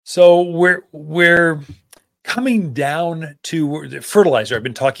So we're coming down to fertilizer. I've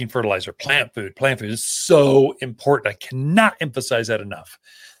been talking fertilizer, plant food. Plant food is so important. I cannot emphasize that enough.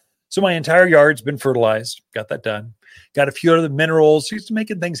 So my entire yard's been fertilized. Got that done. Got a few other minerals, just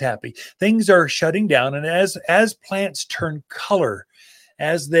making things happy. Things are shutting down, and as plants turn color,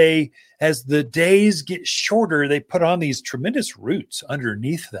 as the days get shorter, they put on these tremendous roots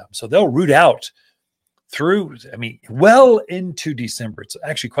underneath them. So they'll root out through, well into December. It's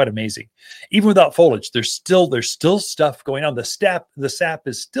actually quite amazing. Even without foliage, there's still stuff going on. The sap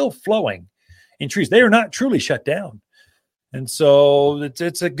is still flowing in trees. They are not truly shut down. And so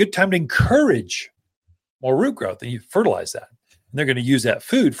it's a good time to encourage more root growth, and you fertilize that. And they're going to use that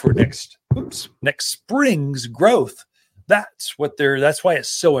food for next spring's growth. That's why it's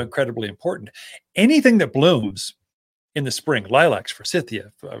so incredibly important. Anything that blooms in the spring, lilacs,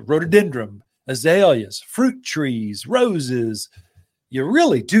 forsythia, rhododendron, azaleas, fruit trees, roses, you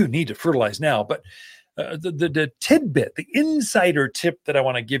really do need to fertilize now. But the tidbit, the insider tip that I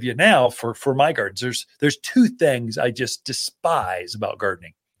want to give you now for my gardens, there's two things I just despise about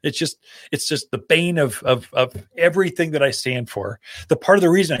gardening. It's just the bane of everything that I stand for. The part of the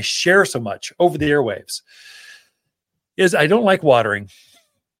reason I share so much over the airwaves is I don't like watering.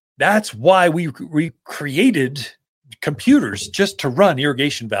 That's why we created computers just to run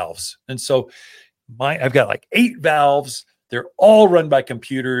irrigation valves. And so I've got like 8 valves. They're all run by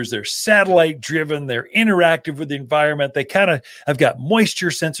computers. They're satellite driven. They're interactive with the environment. I've got moisture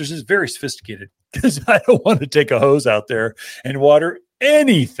sensors. It's very sophisticated because I don't want to take a hose out there and water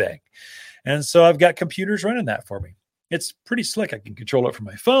anything. And so I've got computers running that for me. It's pretty slick. I can control it from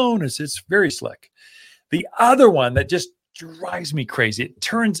my phone. It's very slick. The other one that just drives me crazy, it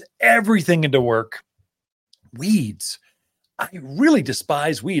turns everything into work. Weeds. I really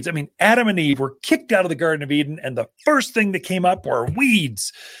despise weeds. Adam and Eve were kicked out of the Garden of Eden, and the first thing that came up were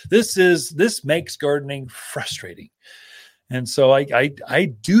weeds. This makes gardening frustrating. And so I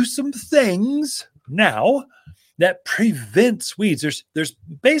do some things now that prevents weeds. There's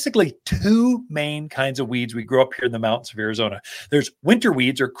basically 2 main kinds of weeds we grow up here in the mountains of Arizona. There's winter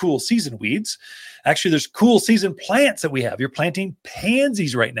weeds or cool season weeds. Actually, there's cool season plants that we have. You're planting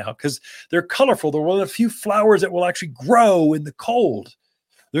pansies right now because they're colorful. They're one of the few flowers that will actually grow in the cold.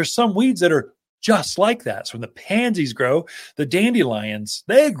 There's some weeds that are just like that. So when the pansies grow, the dandelions,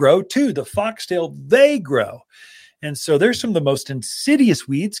 they grow too. The foxtail, they grow. And so there's some of the most insidious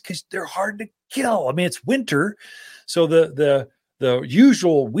weeds because they're hard to kill. It's winter. So the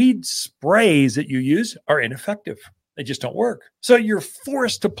usual weed sprays that you use are ineffective. They just don't work. So you're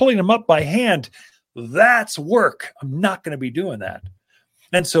forced to pulling them up by hand. That's work. I'm not going to be doing that.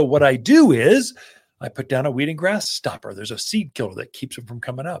 And so what I do is I put down a weed and grass stopper. There's a seed killer that keeps them from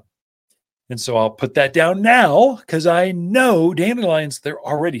coming up. And so I'll put that down now because I know dandelions, they're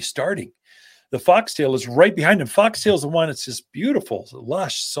already starting. The foxtail is right behind him. Foxtail is the one that's just beautiful,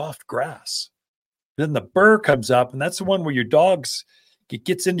 lush, soft grass. Then the burr comes up, and that's the one where your it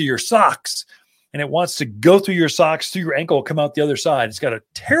gets into your socks, and it wants to go through your socks, through your ankle, come out the other side. It's got a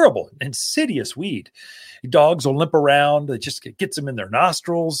terrible, insidious weed. Dogs will limp around. It just gets them in their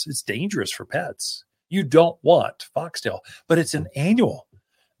nostrils. It's dangerous for pets. You don't want foxtail, but it's an annual.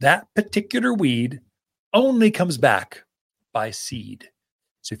 That particular weed only comes back by seed.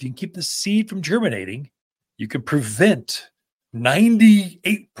 So if you can keep the seed from germinating, you can prevent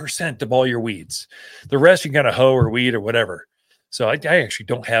 98% of all your weeds. The rest you can kind of hoe or weed or whatever. So I actually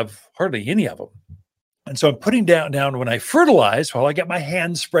don't have hardly any of them. And so I'm putting down when I fertilize, while I got my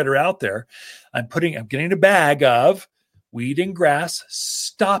hand spreader out there, I'm getting a bag of weed and grass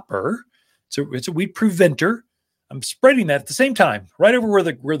stopper. So it's a weed preventer. I'm spreading that at the same time, right over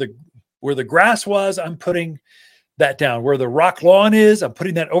where the grass was. I'm putting that down. Where the rock lawn is, I'm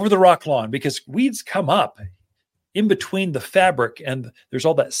putting that over the rock lawn because weeds come up in between the fabric and there's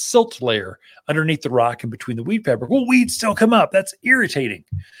all that silt layer underneath the rock and between the weed fabric. Well, weeds still come up. That's irritating.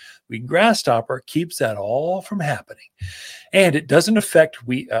 Weed and grass stopper keeps that all from happening. And it doesn't affect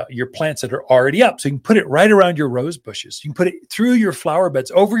your plants that are already up. So you can put it right around your rose bushes. You can put it through your flower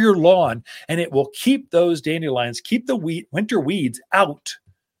beds, over your lawn, and it will keep those dandelions, keep the winter weeds out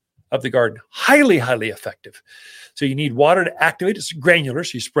of the garden. Highly, highly effective. So you need water to activate it. It's granular,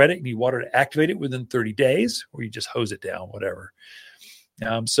 so you spread it. You need water to activate it within 30 days, or you just hose it down, whatever.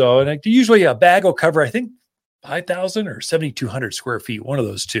 Usually a bag will cover, I think, 5,000 or 7,200 square feet, one of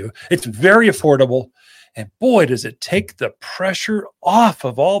those two. It's very affordable. And boy, does it take the pressure off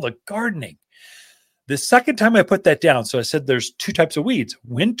of all the gardening. The second time I put that down, so I said there's 2 types of weeds,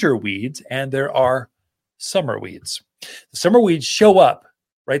 winter weeds, and there are summer weeds. The summer weeds show up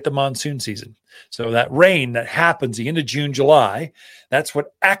right? The monsoon season. So that rain that happens the end of June, July, that's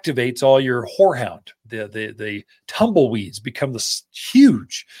what activates all your horehound. The tumbleweeds become this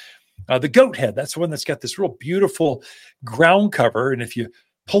huge. The goat head, that's the one that's got this real beautiful ground cover. And if you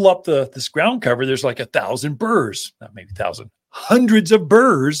pull up this ground cover, there's like 1,000 burrs, not maybe 1,000, hundreds of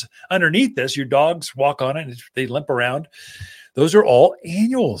burrs underneath this. Your dogs walk on it and they limp around. Those are all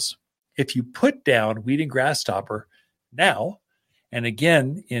annuals. If you put down weed and grass stopper now, and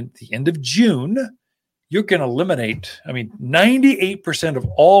again, in the end of June, you're going to eliminate, 98% of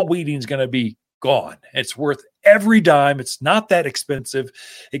all weeding is going to be gone. It's worth every dime. It's not that expensive.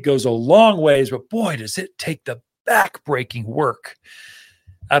 It goes a long ways, but boy, does it take the back-breaking work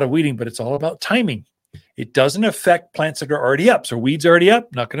out of weeding, but it's all about timing. It doesn't affect plants that are already up. So weeds already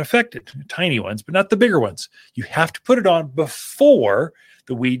up, not going to affect it. Tiny ones, but not the bigger ones. You have to put it on before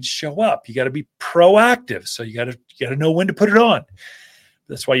the weeds show up. You got to be proactive. So you got to know when to put it on.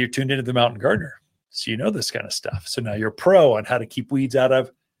 That's why you're tuned into the Mountain Gardener. So you know this kind of stuff. So now you're pro on how to keep weeds out of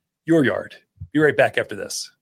your yard. Be right back after this.